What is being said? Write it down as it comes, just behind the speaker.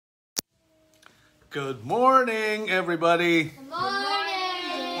Good morning, everybody. Good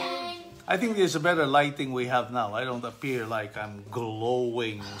morning. I think there's a better lighting we have now. I don't appear like I'm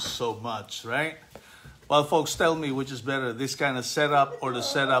glowing so much, right? Well, folks, tell me which is better, this kind of setup or the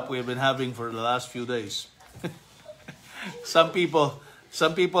setup we've been having for the last few days. Some people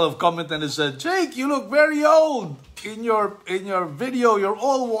have commented and said, Jake, you look very old. In your video, you're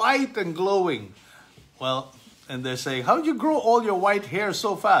all white and glowing. Well, and they say, how'd you grow all your white hair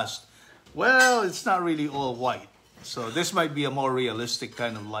so fast? Well, it's not really all white. So this might be a more realistic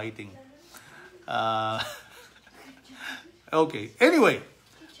kind of lighting. Okay, anyway,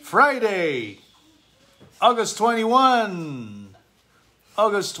 Friday, August 21.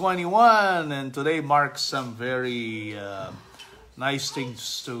 August 21, and today marks some very nice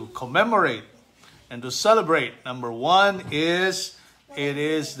things to commemorate and to celebrate. Number one is, it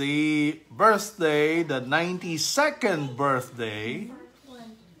is the birthday, the 92nd birthday. 91st.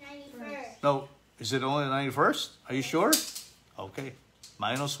 No, is it only the 91st? Are you sure? Okay,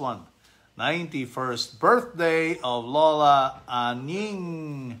 -1. 91st birthday of Lola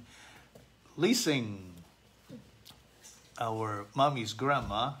Aning Lising, our mommy's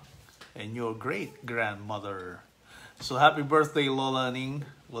grandma and your great-grandmother. So happy birthday, Lola Aning.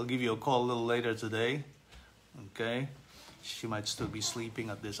 We'll give you a call a little later today. Okay? She might still be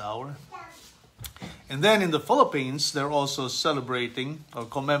sleeping at this hour. And then in the Philippines, they're also celebrating or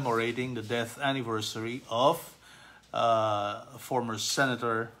commemorating the death anniversary of former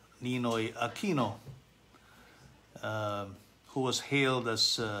Senator Ninoy Aquino, who was hailed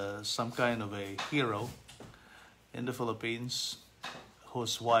as some kind of a hero in the Philippines,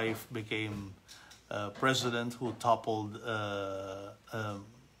 whose wife became president, who toppled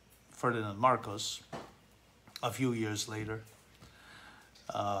Ferdinand Marcos a few years later.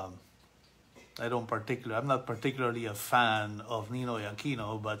 I'm not particularly a fan of Ninoy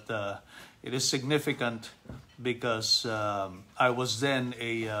Aquino, but it is significant because I was then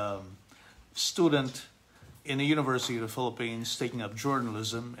a student in the University of the Philippines taking up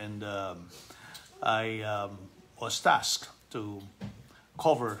journalism, and I was tasked to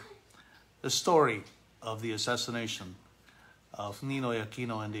cover the story of the assassination of Ninoy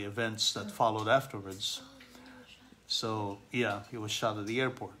Aquino and the events that followed afterwards. So, yeah, he was shot at the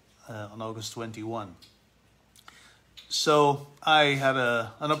airport on August 21. So, I had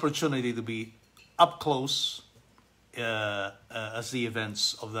an opportunity to be up close as the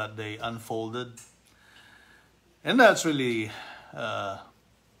events of that day unfolded. And that's really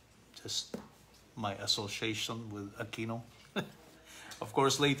just my association with Aquino. Of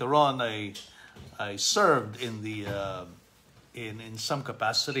course, later on, I served in the in some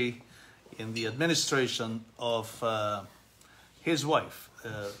capacity in the administration of his wife,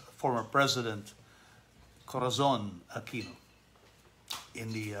 former President Corazon Aquino,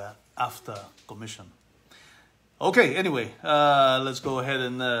 in the AFTA Commission. Okay, anyway, let's go ahead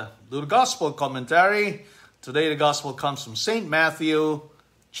and do the gospel commentary. Today the gospel comes from St. Matthew,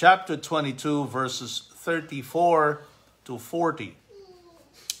 chapter 22, verses 34 to 40.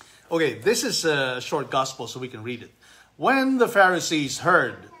 Okay, this is a short gospel, so we can read it. When the Pharisees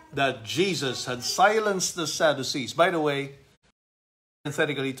heard that Jesus had silenced the Sadducees. By the way,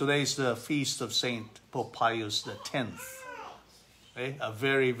 parenthetically, today is the feast of Saint Pope Pius X. Okay? A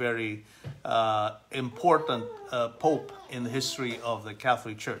very, very important pope in the history of the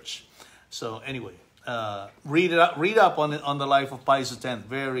Catholic Church. So anyway, read up on the life of Pius X.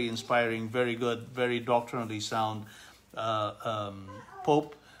 Very inspiring, very good, very doctrinally sound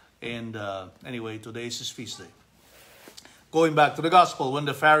pope. And anyway, today is his feast day. Going back to the gospel, when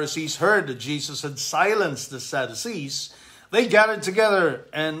the Pharisees heard that Jesus had silenced the Sadducees, they gathered together,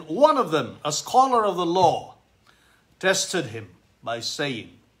 and one of them, a scholar of the law, tested him by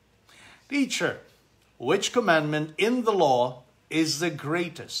saying, Teacher, which commandment in the law is the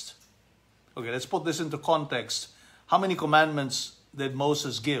greatest? Okay, let's put this into context. How many commandments did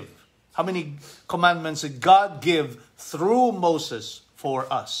Moses give? How many commandments did God give through Moses for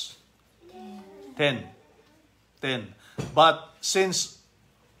us? 10. But since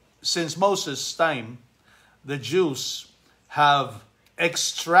Moses' time, the Jews have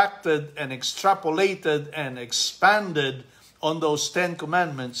extracted and extrapolated and expanded on those 10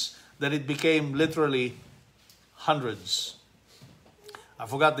 commandments that it became literally hundreds. I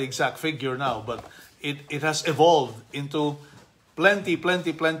forgot the exact figure now, but it has evolved into plenty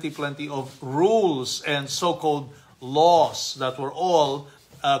of rules and so-called laws that were all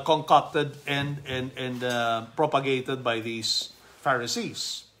concocted and propagated by these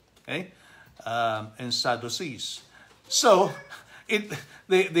Pharisees, okay, and Sadducees. So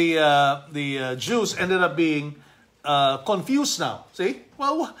the Jews ended up being confused now. See?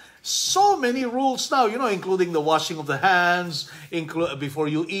 Well, so many rules now, including the washing of the hands, before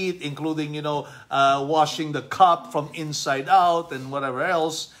you eat, including, washing the cup from inside out and whatever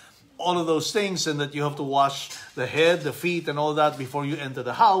else. All of those things, and that you have to wash the head, the feet, and all that before you enter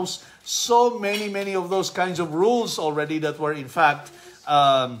the house. So many of those kinds of rules already that were, in fact,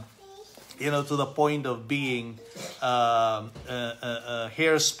 to the point of being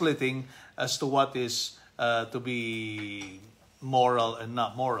hair-splitting as to what is to be moral and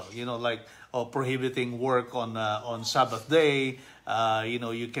not moral. Like prohibiting work on Sabbath day.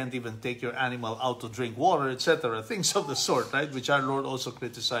 You can't even take your animal out to drink water, etc. Things of the sort, right? Which our Lord also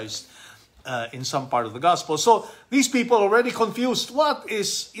criticized in some part of the gospel. So these people already confused. What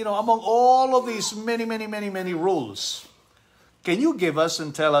is, among all of these many rules, can you give us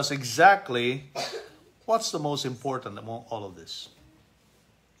and tell us exactly what's the most important among all of this?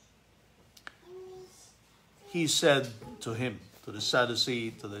 He said to him, to the Sadducee,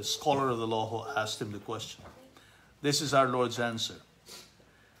 to the scholar of the law who asked him the question. This is our Lord's answer.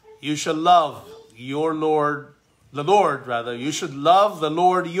 You shall love you should love the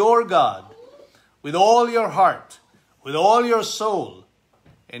Lord your God with all your heart, with all your soul,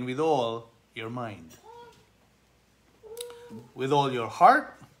 and with all your mind. With all your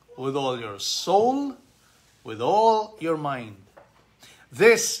heart, with all your soul, with all your mind.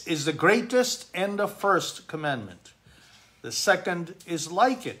 This is the greatest and the first commandment. The second is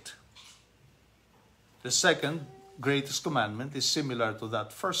like it. The second greatest commandment is similar to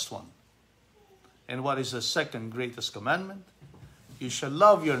that first one. And what is the second greatest commandment? You shall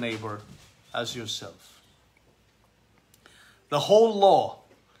love your neighbor as yourself. The whole law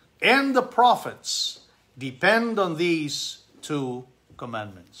and the prophets depend on these two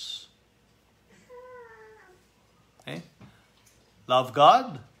commandments. Okay? Love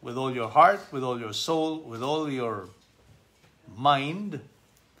God with all your heart, with all your soul, with all your mind,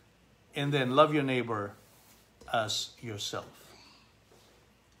 and then love your neighbor as yourself.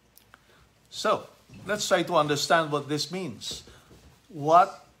 So, let's try to understand what this means.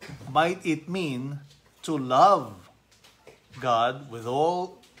 What might it mean to love God with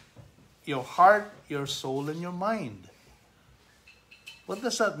all your heart, your soul, and your mind? What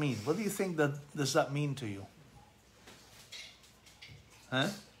does that mean? What do you think does that mean to you? Huh?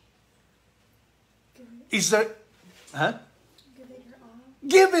 Is there... Huh?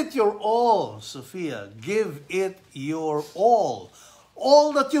 Give it your all, Sophia. Give it your all.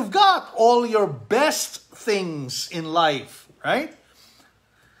 All that you've got. All your best things in life. Right?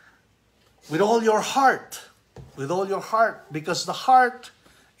 With all your heart. With all your heart. Because the heart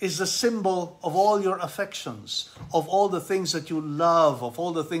is the symbol of all your affections. Of all the things that you love. Of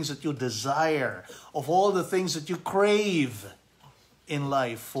all the things that you desire. Of all the things that you crave in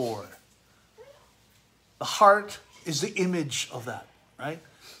life for. The heart is the image of that. Right?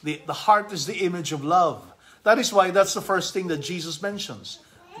 The heart is the image of love. That is why that's the first thing that Jesus mentions.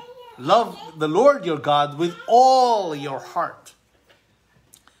 Love the Lord your God with all your heart.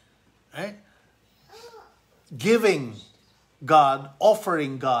 Right? Giving God,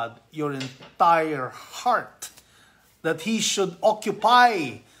 offering God your entire heart. That He should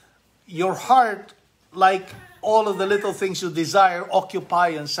occupy your heart like all of the little things you desire, occupy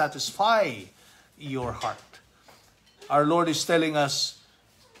and satisfy your heart. Our Lord is telling us,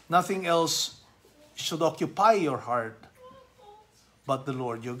 nothing else should occupy your heart but the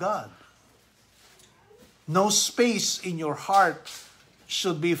Lord your God. No space in your heart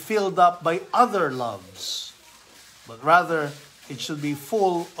should be filled up by other loves, but rather it should be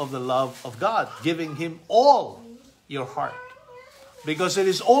full of the love of God, giving Him all your heart. Because it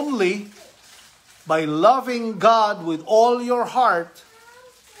is only by loving God with all your heart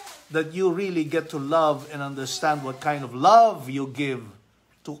that you really get to love and understand what kind of love you give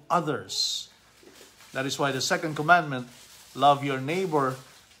to others. That is why the second commandment, love your neighbor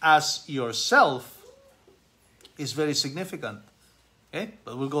as yourself, is very significant. Okay?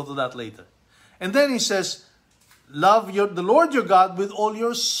 But we'll go to that later. And then he says, love the Lord your God with all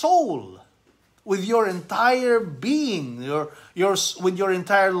your soul, with your entire being, with your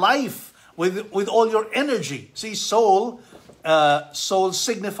entire life, with all your energy. See, soul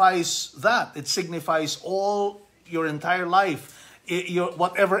signifies that. It signifies all your entire life.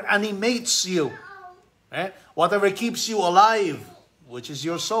 Whatever animates you. Whatever keeps you alive, which is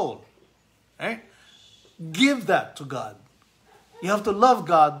your soul. Give that to God. You have to love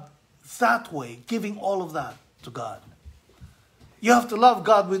God that way, giving all of that to God. You have to love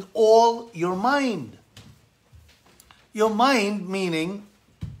God with all your mind. Your mind meaning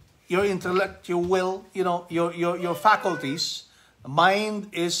your intellect, your will, your faculties. Mind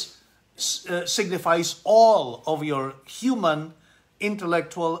is signifies all of your human,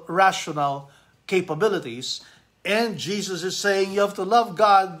 intellectual, rational capabilities. And Jesus is saying you have to love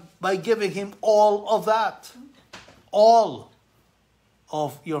God by giving Him all of that. All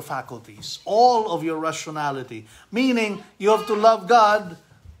of your faculties, all of your rationality. Meaning, you have to love God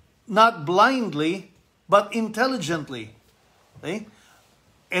not blindly, but intelligently. Okay?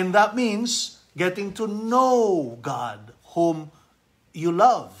 And that means getting to know God, whom you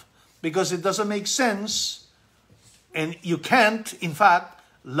love. Because it doesn't make sense, and you can't, in fact,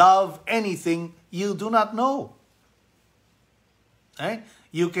 love anything you do not know. Okay?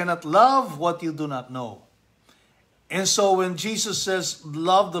 You cannot love what you do not know. And so when Jesus says,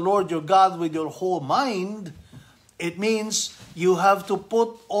 love the Lord your God with your whole mind, it means you have to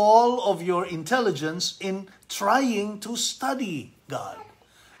put all of your intelligence in trying to study God,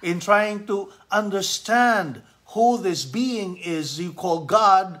 in trying to understand who this being is you call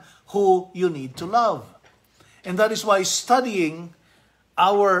God, who you need to love. And that is why studying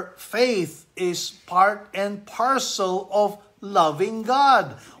our faith is part and parcel of loving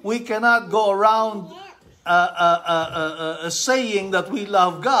God. We cannot go around saying that we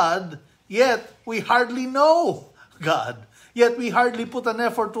love God, yet we hardly know God. Yet we hardly put an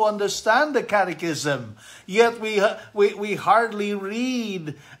effort to understand the catechism. Yet we hardly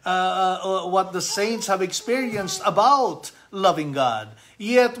read what the saints have experienced about loving God.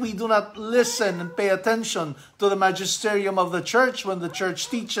 Yet we do not listen and pay attention to the magisterium of the church when the church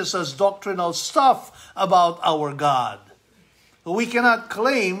teaches us doctrinal stuff about our God. We cannot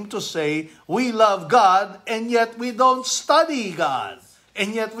claim to say we love God, and yet we don't study God.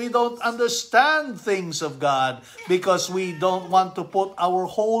 And yet we don't understand things of God because we don't want to put our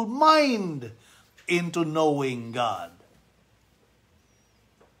whole mind into knowing God.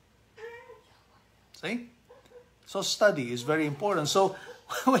 See? So study is very important. So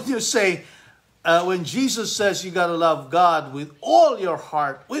when you say, when Jesus says you got to love God with all your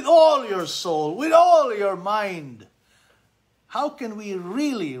heart, with all your soul, with all your mind, how can we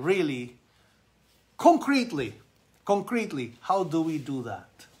really, concretely, how do we do that?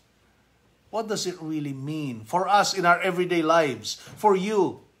 What does it really mean for us in our everyday lives? For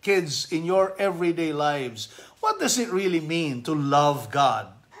you, kids, in your everyday lives, what does it really mean to love God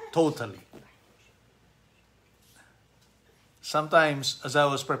totally? Sometimes, as I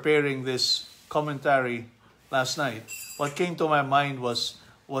was preparing this commentary last night, what came to my mind was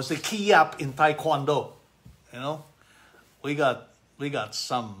the kiyap in Taekwondo. You know, we got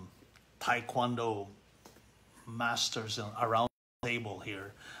some Taekwondo masters around the table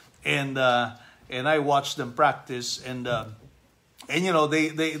here, and I watched them practice, and you know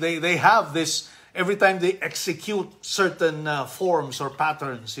they have this every time they execute certain forms or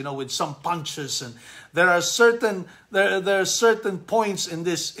patterns, you know, with some punches, and there are certain points in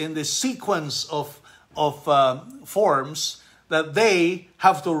this sequence of forms that they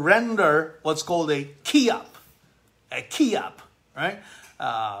have to render what's called a kiyap, right?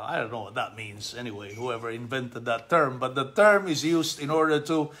 I don't know what that means anyway, whoever invented that term, but the term is used in order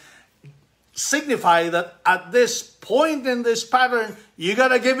to signify that at this point in this pattern, you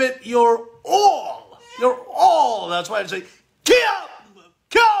gotta give it your all. Your all. That's why I say, kiap,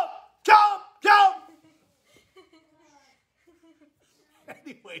 kiap, kiap, kiap.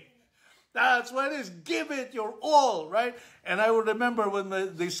 Anyway, that's what it is. Give it your all, right? And I would remember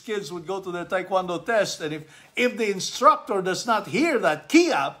when these kids would go to their Taekwondo test, and if the instructor does not hear that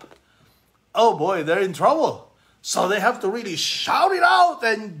kiyap, oh boy, they're in trouble. So they have to really shout it out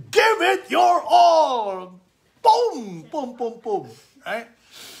and give it your all. Boom, boom, boom, boom, right?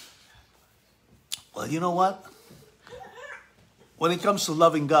 Well, you know what? When it comes to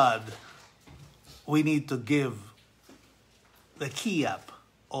loving God, we need to give the kiyap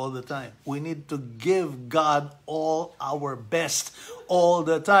all the time. We need to give God all our best all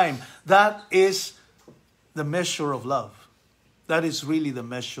the time. That is the measure of love. That is really the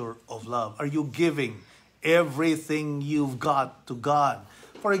measure of love. Are you giving everything you've got to God?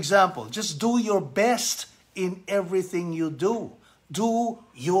 For example, just do your best in everything you do. Do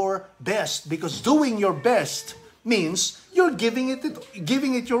your best, because doing your best means you're giving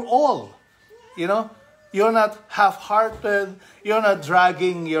it your all. You know? You're not half-hearted. You're not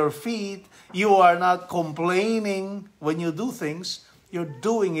dragging your feet. You are not complaining when you do things. You're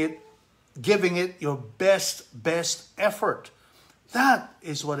doing it, giving it your best effort. That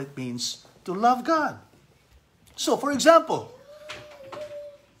is what it means to love God. So, for example,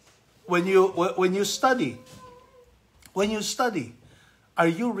 when you study, are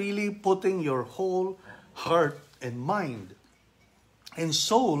you really putting your whole heart and mind and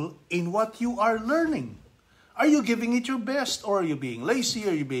soul in what you are learning? Are you giving it your best, or are you being lazy?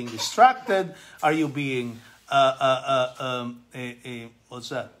 Are you being distracted? Are you being what's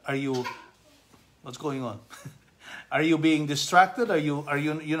that? What's going on? Are you being distracted?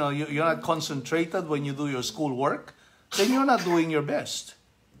 You're not concentrated when you do your school work? Then you're not doing your best.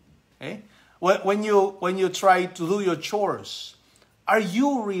 Okay? When you try to do your chores, are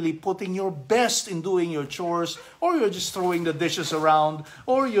you really putting your best in doing your chores, or you're just throwing the dishes around,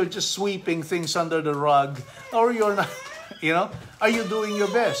 or you're just sweeping things under the rug, or you're not, are you doing your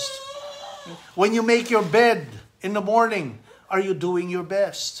best? When you make your bed in the morning, are you doing your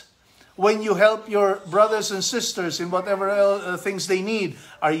best? When you help your brothers and sisters in whatever things they need,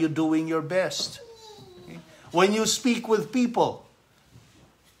 are you doing your best? Okay? When you speak with people,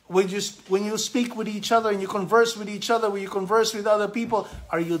 when you speak with each other and you converse with each other, when you converse with other people,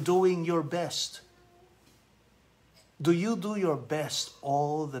 are you doing your best? Do you do your best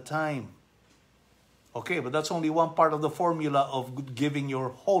all the time? Okay, but that's only one part of the formula of giving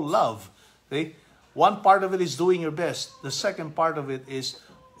your whole love. See? One part of it is doing your best. The second part of it is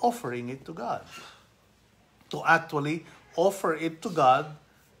offering it to God. To actually offer it to God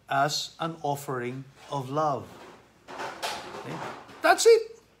as an offering of love. Okay? That's it.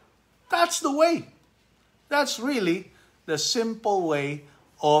 That's the way. That's really the simple way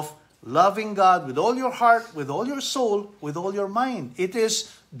of loving God with all your heart, with all your soul, with all your mind. It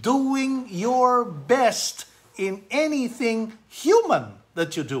is doing your best in anything human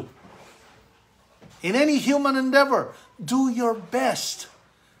that you do. In any human endeavor, do your best.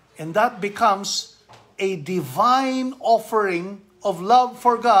 And that becomes a divine offering of love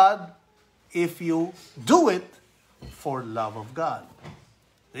for God if you do it for love of God.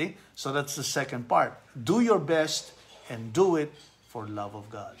 See? So that's the second part. Do your best and do it for love of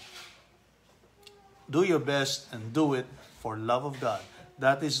God. Do your best and do it for love of God.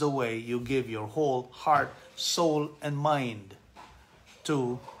 That is the way you give your whole heart, soul, and mind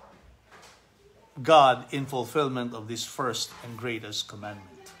to God in fulfillment of this first and greatest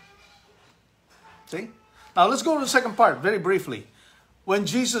commandment. See? Now let's go to the second part very briefly. When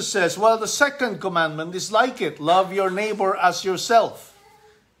Jesus says, well, the second commandment is like it. Love your neighbor as yourself.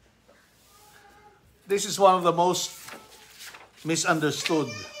 This is one of the most misunderstood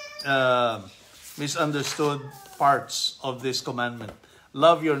parts of this commandment.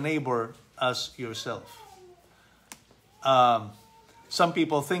 Love your neighbor as yourself. Some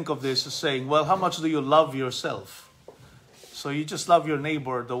people think of this as saying, well, how much do you love yourself? So you just love your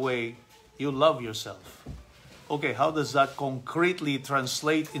neighbor the way you love yourself. Okay, how does that concretely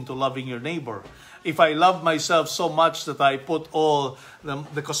translate into loving your neighbor? If I love myself so much that I put all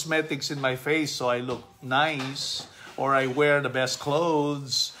the cosmetics in my face so I look nice, or I wear the best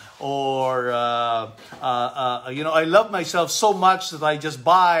clothes, or I love myself so much that I just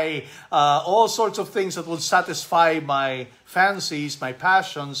buy all sorts of things that will satisfy my fancies, my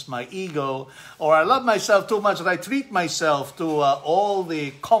passions, my ego, or I love myself too much that I treat myself to all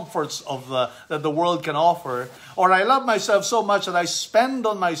the comforts of that the world can offer, or I love myself so much that I spend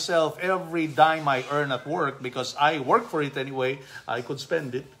on myself every dime I earn at work because I work for it anyway. I could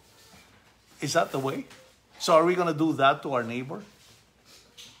spend it. Is that the way? So are we going to do that to our neighbor?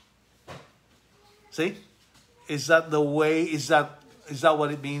 See? Is that the way? Is that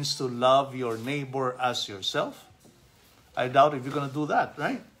what it means to love your neighbor as yourself? I doubt if you're going to do that,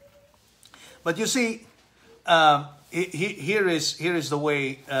 right? But you see, here is the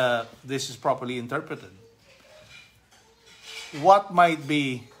way this is properly interpreted. What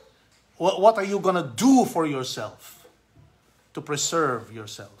are you going to do for yourself to preserve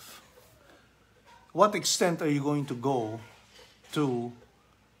yourself? What extent are you going to go to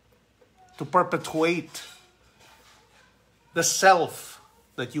perpetuate the self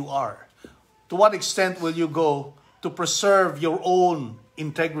that you are? To what extent will you go to preserve your own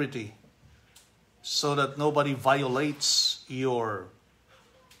integrity so that nobody violates your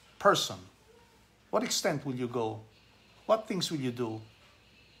person? What extent will you go? What things will you do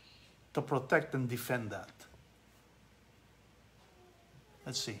to protect and defend that?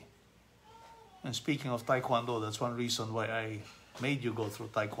 Let's see. And speaking of Taekwondo, that's one reason why I made you go through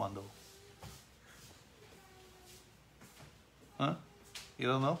Taekwondo. Huh? You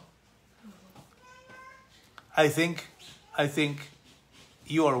don't know? I think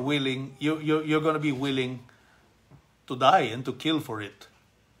you are willing, you're going to be willing to die and to kill for it.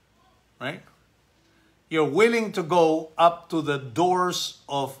 Right? You're willing to go up to the doors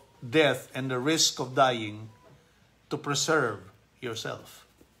of death and the risk of dying to preserve yourself.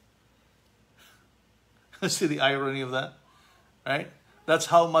 See the irony of that? Right? That's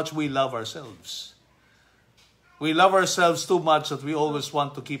how much we love ourselves. We love ourselves too much that we always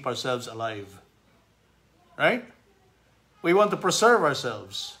want to keep ourselves alive. right? We want to preserve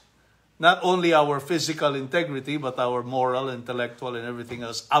ourselves. Not only our physical integrity, but our moral, intellectual, and everything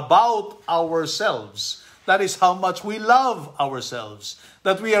else about ourselves. That is how much we love ourselves.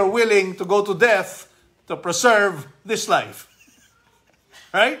 That we are willing to go to death to preserve this life.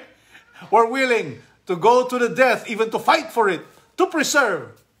 Right? We're willing to go to the death, even to fight for it, to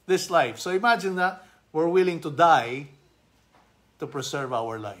preserve this life. So imagine that we're willing to die to preserve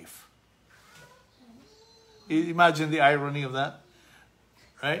our life. Imagine the irony of that.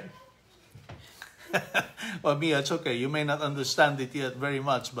 Right? Well, Mia, it's okay. You may not understand it yet very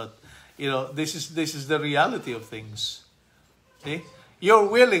much, but this is the reality of things. See? You're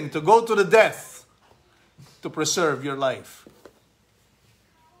willing to go to the death to preserve your life.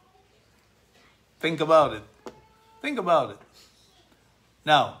 Think about it. Think about it.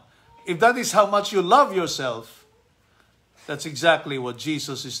 Now, if that is how much you love yourself, that's exactly what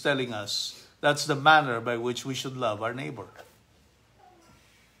Jesus is telling us. That's the manner by which we should love our neighbor.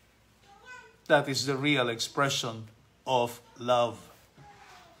 That is the real expression of love.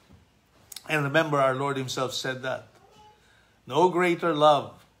 And remember, our Lord himself said that. No greater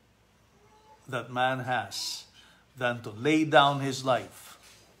love that man has than to lay down his life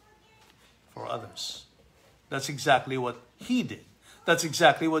for others. That's exactly what he did. That's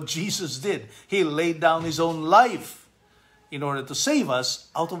exactly what Jesus did. He laid down his own life in order to save us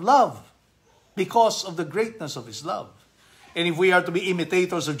out of love, because of the greatness of his love. And if we are to be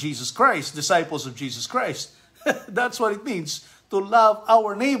imitators of Jesus Christ, disciples of Jesus Christ, that's what it means to love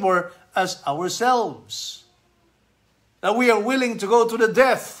our neighbor as ourselves. That we are willing to go to the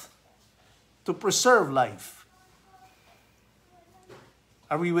death to preserve life.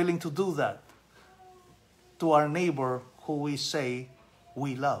 Are we willing to do that to our neighbor who we say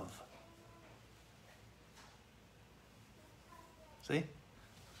we love? See?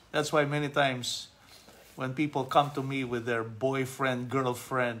 That's why many times when people come to me with their boyfriend,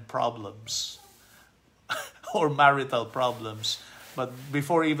 girlfriend problems or marital problems, but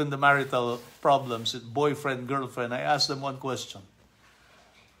before even the marital problems, boyfriend, girlfriend, I ask them one question.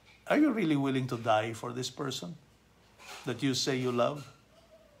 Are you really willing to die for this person that you say you love?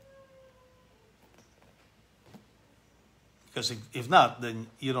 Because if not, then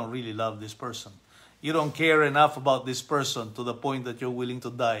you don't really love this person. You don't care enough about this person to the point that you're willing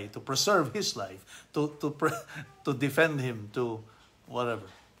to die, to preserve his life, to defend him, to whatever.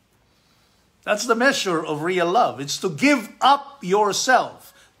 That's the measure of real love. It's to give up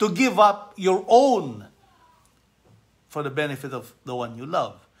yourself, to give up your own for the benefit of the one you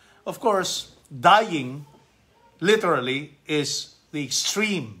love. Of course, dying literally is the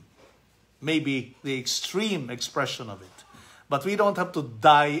extreme, maybe the extreme expression of it. But we don't have to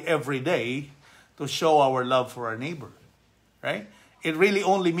die every day to show our love for our neighbor, right? It really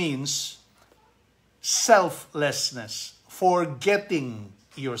only means selflessness, forgetting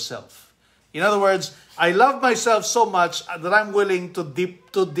yourself. In other words, I love myself so much that I'm willing to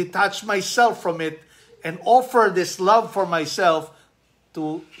detach myself from it and offer this love for myself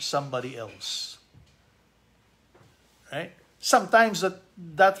to somebody else, right? Sometimes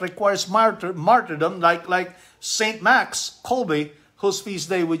that requires martyrdom, like Saint Max Kolbe, whose feast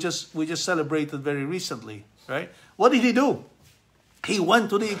day we just celebrated very recently, right? What did he do? He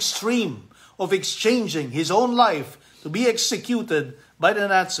went to the extreme of exchanging his own life to be executed by the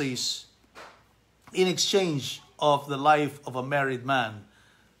Nazis in exchange of the life of a married man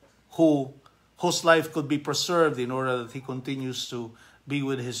whose life could be preserved in order that he continues to be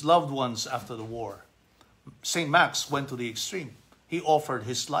with his loved ones after the war. Saint Max went to the extreme. He offered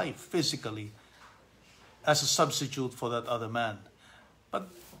his life physically as a substitute for that other man. But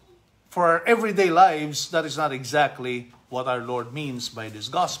for our everyday lives, that is not exactly what our Lord means by this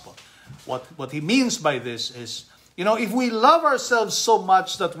gospel. What he means by this is, if we love ourselves so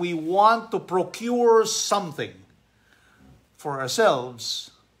much that we want to procure something for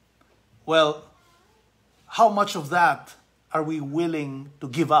ourselves, well, how much of that are we willing to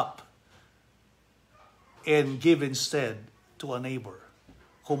give up and give instead to a neighbor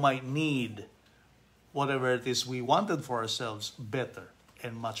who might need whatever it is we wanted for ourselves better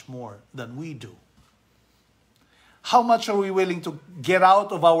and much more than we do? How much are we willing to get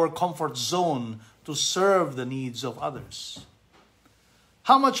out of our comfort zone to serve the needs of others?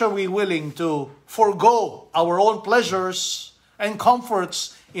 How much are we willing to forego our own pleasures and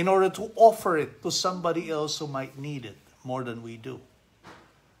comforts in order to offer it to somebody else who might need it more than we do?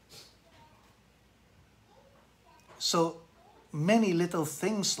 So many little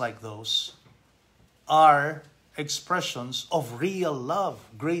things like those are expressions of real love,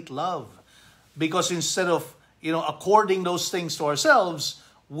 great love. Because instead of, according those things to ourselves,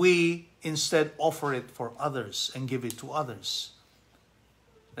 we instead offer it for others and give it to others.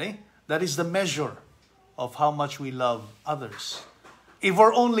 Okay? That is the measure of how much we love others. If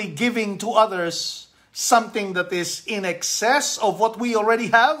we're only giving to others something that is in excess of what we already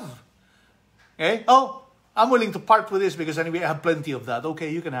have, okay? Oh, I'm willing to part with this because anyway I have plenty of that.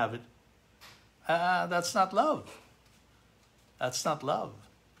 Okay, you can have it. That's not love. That's not love.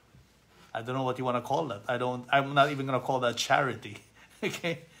 I don't know what you want to call that. I'm not even going to call that charity.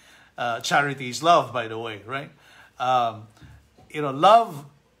 Okay? Charity is love, by the way, right? Love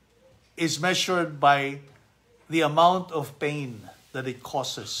is measured by the amount of pain that it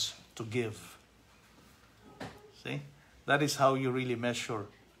causes to give. See? That is how you really measure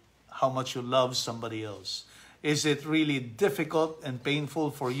how much you love somebody else. Is it really difficult and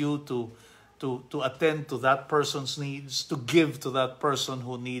painful for you to attend to that person's needs, to give to that person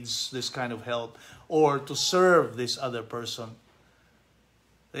who needs this kind of help, or to serve this other person?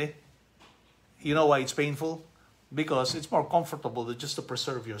 See? You know why it's painful? Because it's more comfortable just to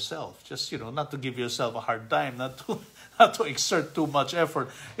preserve yourself. Just, not to give yourself a hard time, not to exert too much effort.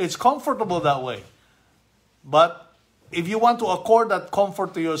 It's comfortable that way. But if you want to accord that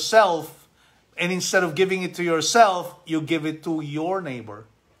comfort to yourself, and instead of giving it to yourself, you give it to your neighbor.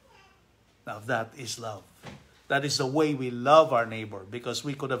 Now that is love. That is the way we love our neighbor, because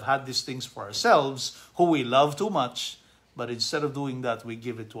we could have had these things for ourselves, who we love too much, but instead of doing that, we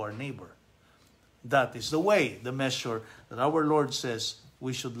give it to our neighbor. That is the way, the measure that our Lord says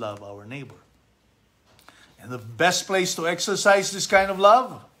we should love our neighbor. And the best place to exercise this kind of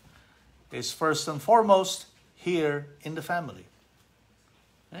love is first and foremost here in the family.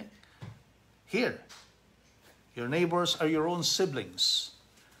 Right? Here. Your neighbors are your own siblings.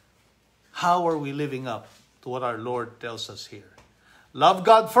 How are we living up to what our Lord tells us here? Love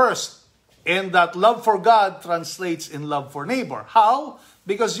God first. And that love for God translates in love for neighbor. How?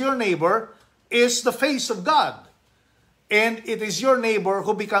 Because your neighbor is the face of God. And it is your neighbor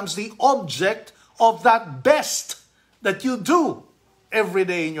who becomes the object of that best that you do every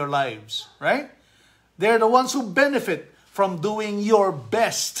day in your lives. Right? They're the ones who benefit from doing your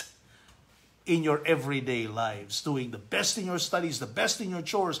best in your everyday lives, doing the best in your studies, the best in your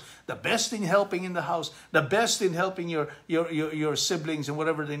chores, the best in helping in the house, the best in helping your siblings and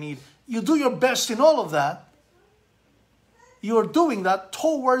whatever they need. You do your best in all of that. You're doing that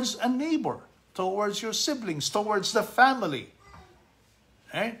towards a neighbor, towards your siblings, towards the family.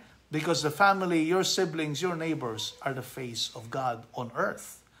 Right? Because the family, your siblings, your neighbors are the face of God on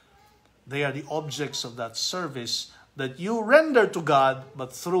earth. They are the objects of that service that you render to God,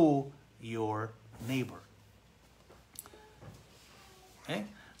 but through your neighbor. Okay?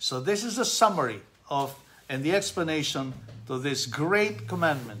 So this is a summary of and the explanation to these great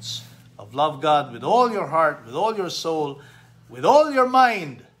commandments of love God with all your heart, with all your soul, with all your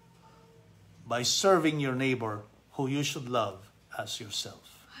mind, by serving your neighbor who you should love as yourself.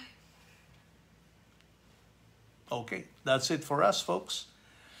 Okay, that's it for us, folks.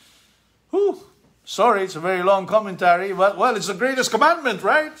 Whew. Sorry, it's a very long commentary, but, well, it's the greatest commandment,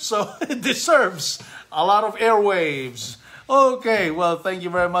 right? So it deserves a lot of airwaves. Okay, well, thank you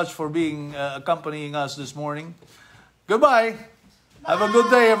very much for being accompanying us this morning. Goodbye. Have a good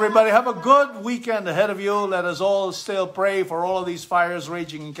day, everybody. Have a good weekend ahead of you. Let us all still pray for all of these fires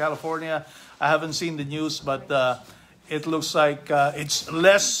raging in California. I haven't seen the news, but it looks like it's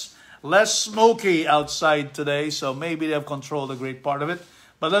less smoky outside today, so maybe they have controlled a great part of it.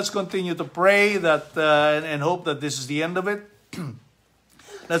 But let's continue to pray that and hope that this is the end of it.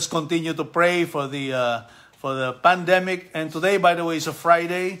 Let's continue to pray for the pandemic. And today, by the way, is a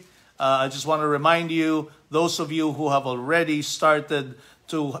Friday. I just want to remind you, those of you who have already started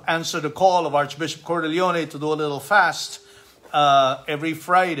to answer the call of Archbishop Cordileone to do a little fast every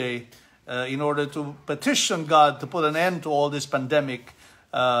Friday in order to petition God to put an end to all this pandemic,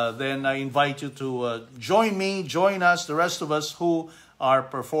 then I invite you to join us, the rest of us who are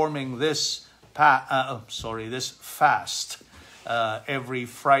performing this fast every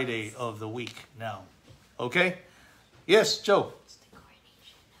Friday of the week now. Okay? Yes, Joe.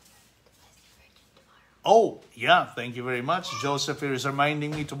 Oh, yeah, thank you very much. Joseph here is reminding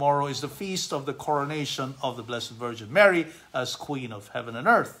me tomorrow is the feast of the coronation of the Blessed Virgin Mary as Queen of Heaven and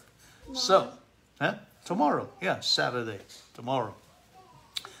Earth. So, tomorrow, yeah, Saturday, tomorrow.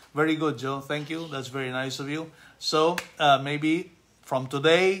 Very good, Joe. Thank you. That's very nice of you. So, maybe from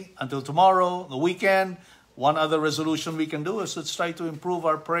today until tomorrow, the weekend, one other resolution we can do is let's try to improve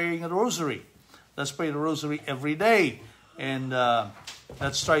our praying the rosary. Let's pray the rosary every day. And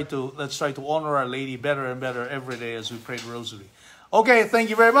let's try to honor Our Lady better and better every day as we pray the rosary. Okay, thank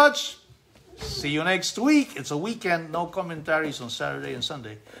you very much. See you next week. It's a weekend. No commentaries on Saturday and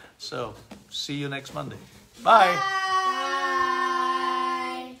Sunday. So, see you next Monday. Bye.